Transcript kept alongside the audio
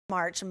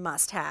March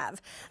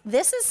must-have.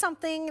 This is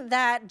something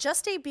that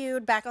just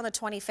debuted back on the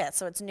 25th,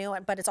 so it's new,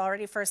 but it's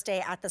already first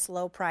day at this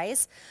low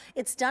price.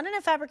 It's done in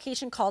a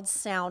fabrication called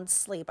Sound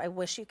Sleep. I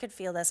wish you could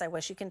feel this. I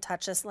wish you can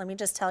touch this. Let me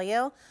just tell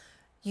you,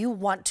 you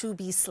want to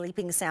be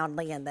sleeping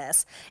soundly in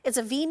this. It's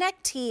a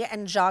V-neck tee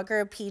and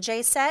jogger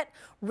PJ set,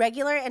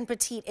 regular and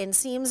petite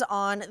inseams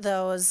on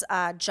those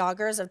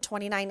joggers of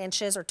 29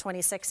 inches or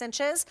 26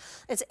 inches.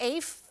 It's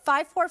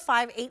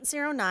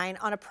A545809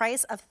 on a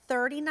price of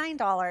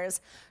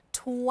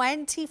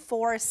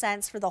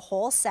 $39.24 for the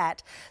whole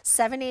set,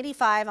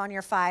 $785 on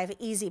your 5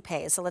 easy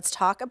pay. So let's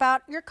talk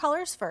about your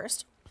colors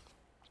first.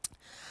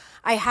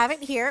 I have it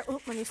here. Ooh,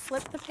 let me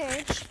flip the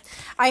page.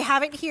 I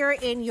have it here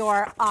in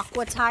your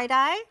aqua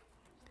tie-dye.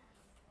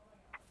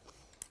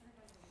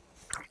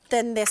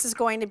 Then this is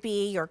going to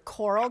be your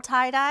coral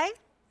tie-dye,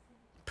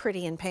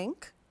 pretty in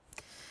pink.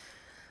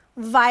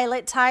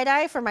 Violet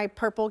tie-dye for my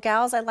purple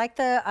gals. I like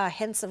the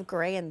hints of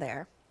gray in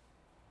there.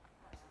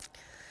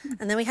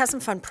 And then we have some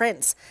fun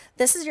prints.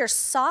 This is your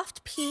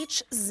soft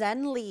peach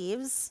zen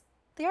leaves.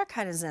 They are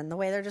kind of zen, the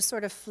way they're just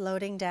sort of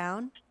floating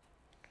down.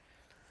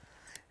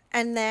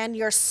 And then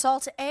your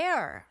salt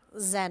air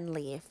zen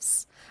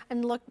leaves.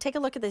 And look, take a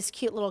look at this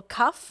cute little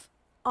cuff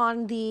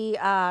on the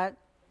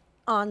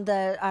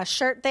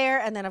shirt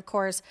there. And then of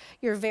course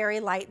your very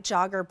light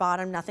jogger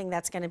bottom, nothing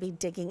that's going to be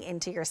digging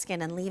into your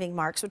skin and leaving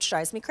marks, which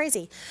drives me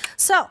crazy.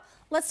 So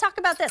let's talk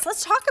about this.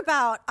 Let's talk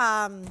about,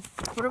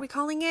 what are we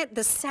calling it?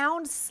 The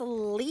Sound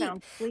Sleep.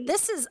 Sound Sleep.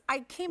 This is,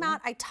 I came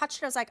out, I touched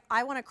it, I was like,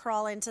 I want to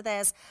crawl into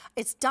this.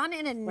 It's done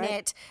in a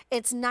knit.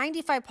 It's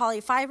 95 poly,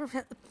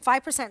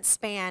 5%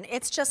 span.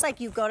 It's just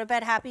like you go to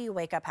bed happy, you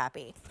wake up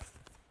happy.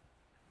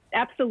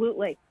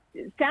 Absolutely.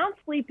 Sound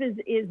Sleep is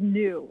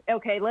new.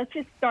 Okay, let's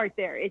just start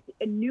there. It's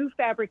a new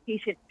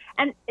fabrication.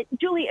 And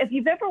Julie, if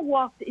you've ever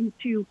walked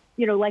into,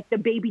 you know, like the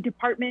baby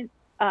department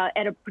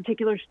at a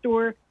particular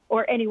store,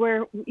 or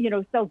anywhere, you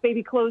know, sells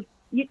baby clothes,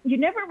 you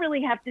never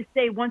really have to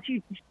say, once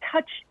you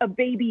touch a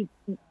baby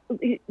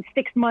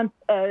 6 months,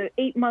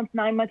 8 months,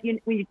 9 months,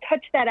 when you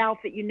touch that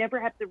outfit, you never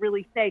have to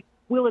really say,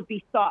 will it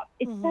be soft?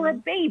 It's for a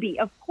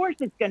baby. Of course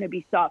it's going to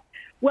be soft.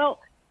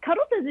 Well,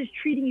 Cuddl is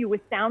treating you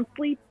with Sound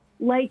Sleep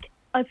like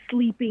a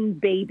sleeping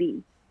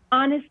baby.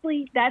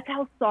 Honestly, that's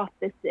how soft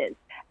this is.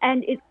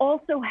 And it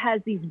also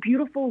has these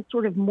beautiful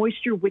sort of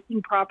moisture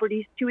wicking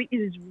properties to it.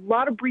 There's a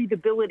lot of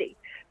breathability.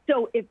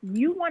 So if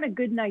you want a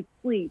good night's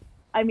sleep,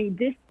 I mean,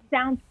 this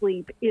Sound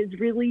Sleep is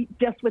really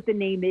just what the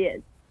name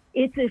is.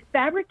 It's a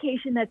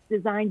fabrication that's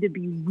designed to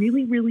be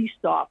really, really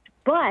soft,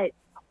 but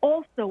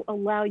also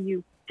allow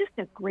you just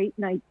a great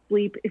night's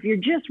sleep. If you're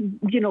just,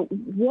 you know,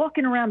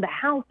 walking around the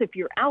house, if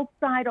you're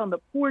outside on the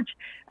porch,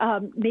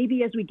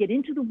 maybe as we get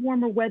into the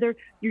warmer weather,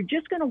 you're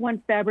just going to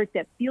want fabric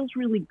that feels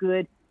really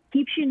good,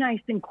 keeps you nice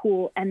and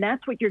cool, and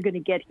that's what you're going to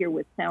get here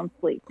with Sound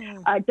Sleep.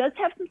 It does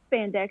have some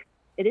spandex.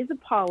 It is a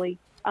poly,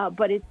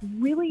 but it's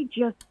really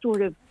just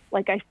sort of,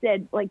 like I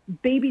said, like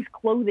baby's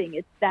clothing.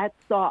 It's that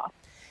soft.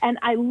 And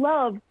I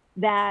love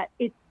that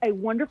it's a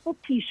wonderful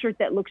t-shirt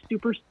that looks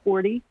super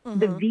sporty.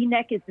 The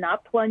V-neck is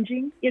not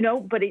plunging, you know,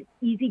 but it's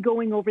easy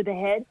going over the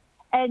head.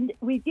 And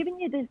we've given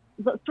you this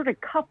sort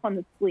of cuff on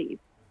the sleeve,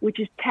 which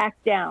is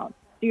tacked down.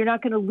 So you're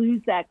not going to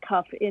lose that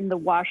cuff in the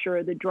washer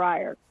or the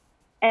dryer.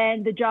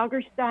 And the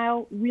jogger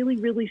style, really,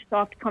 really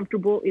soft,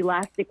 comfortable,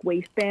 elastic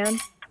waistband.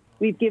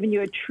 We've given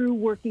you a true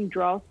working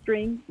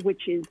drawstring,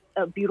 which is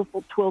a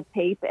beautiful twill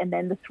tape, and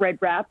then the thread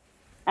wrap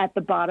at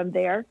the bottom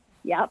there.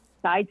 Yep,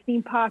 side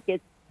seam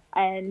pockets,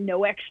 and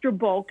no extra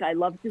bulk. I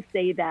love to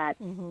say that.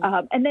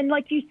 And then,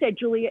 like you said,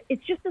 Julia,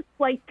 it's just a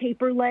slight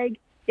taper leg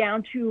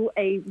down to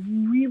a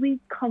really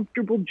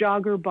comfortable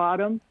jogger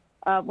bottom.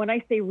 When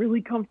I say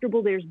really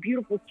comfortable, there's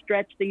beautiful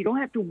stretch, so you don't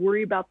have to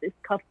worry about this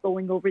cuff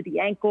going over the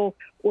ankle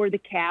or the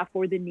calf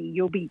or the knee.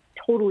 You'll be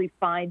totally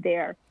fine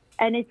there.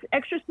 And it's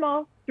extra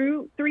small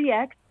through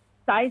 3X.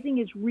 Sizing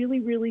is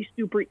really, really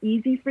super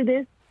easy for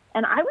this.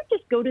 And I would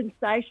just go to the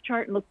size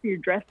chart and look for your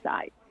dress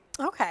size.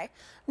 Okay.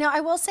 Now,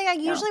 I will say I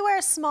usually wear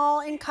a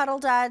small in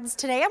Cuddl Duds.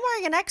 Today I'm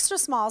wearing an extra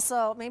small,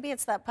 so maybe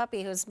it's that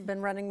puppy who's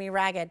been running me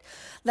ragged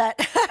that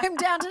I'm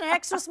down to an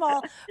extra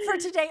small for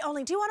today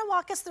only. Do you want to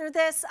walk us through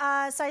this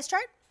size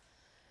chart?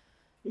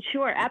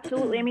 Sure,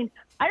 absolutely. I mean,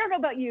 I don't know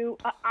about you.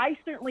 I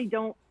certainly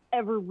don't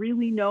ever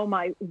really know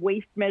my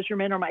waist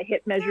measurement or my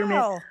hip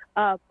measurement.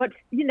 But,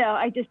 you know,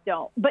 I just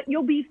don't. But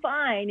you'll be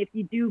fine if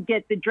you do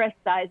get the dress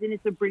size, and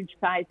it's a bridge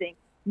sizing.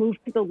 Move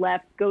to the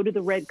left, go to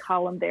the red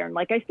column there. And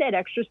like I said,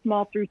 extra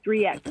small through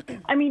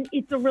 3X. I mean,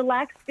 it's a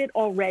relaxed fit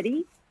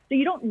already, so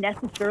you don't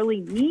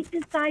necessarily need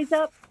to size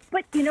up.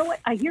 But you know what?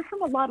 I hear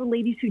from a lot of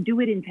ladies who do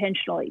it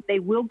intentionally. They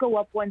will go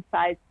up one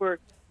size for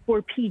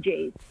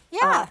PJs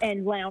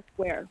and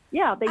loungewear.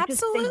 Yeah, they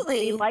just think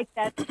they like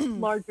that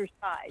larger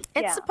size.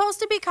 It's supposed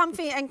to be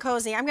comfy and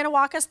cozy. I'm going to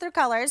walk us through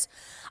colors.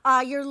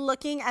 You're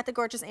looking at the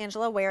gorgeous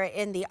Angela wear it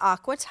in the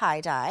aqua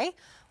tie-dye,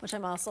 which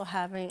I'm also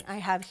having, I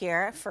have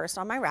here first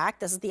on my rack.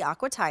 This is the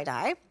aqua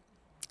tie-dye.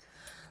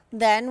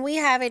 Then we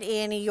have it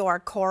in your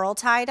coral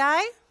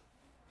tie-dye.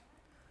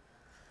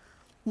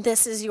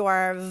 This is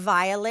your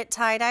violet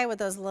tie-dye with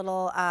those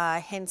little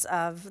hints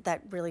of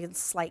that really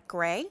slight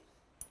gray.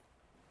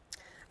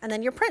 And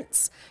then your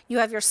prints. You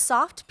have your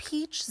soft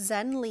peach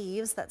Zen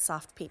leaves. That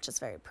soft peach is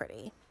very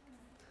pretty.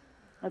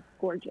 That's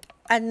gorgeous.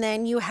 And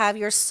then you have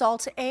your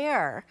salt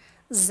air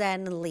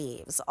Zen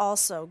leaves,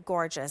 also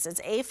gorgeous.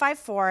 It's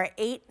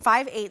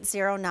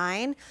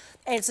A545809.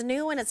 It's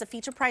new and it's a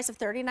feature price of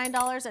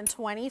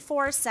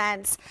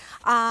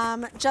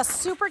 $39.24.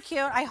 Just super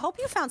cute. I hope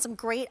you found some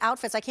great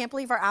outfits. I can't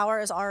believe our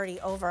hour is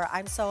already over.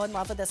 I'm so in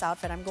love with this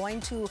outfit. I'm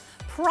going to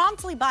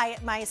promptly buy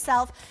it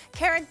myself.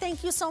 Karen,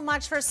 thank you so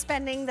much for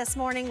spending this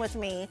morning with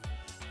me.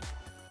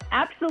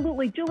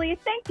 Absolutely. Julia,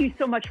 thank you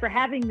so much for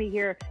having me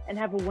here, and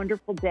have a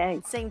wonderful day.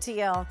 Same to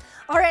you. All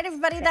right,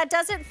 everybody, that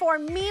does it for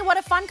me. What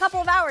a fun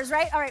couple of hours,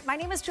 right? All right, my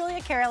name is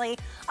Julia Carolee.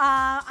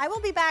 I will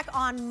be back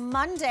on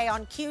Monday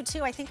on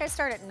Q2. I think I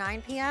start at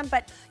 9 p.m.,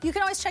 but you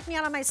can always check me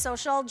out on my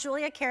social,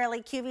 Julia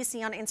Carolee,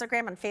 QVC on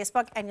Instagram and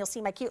Facebook, and you'll see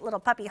my cute little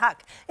puppy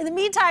Huck. In the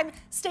meantime,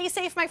 stay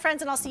safe, my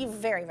friends, and I'll see you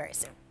very, very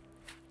soon.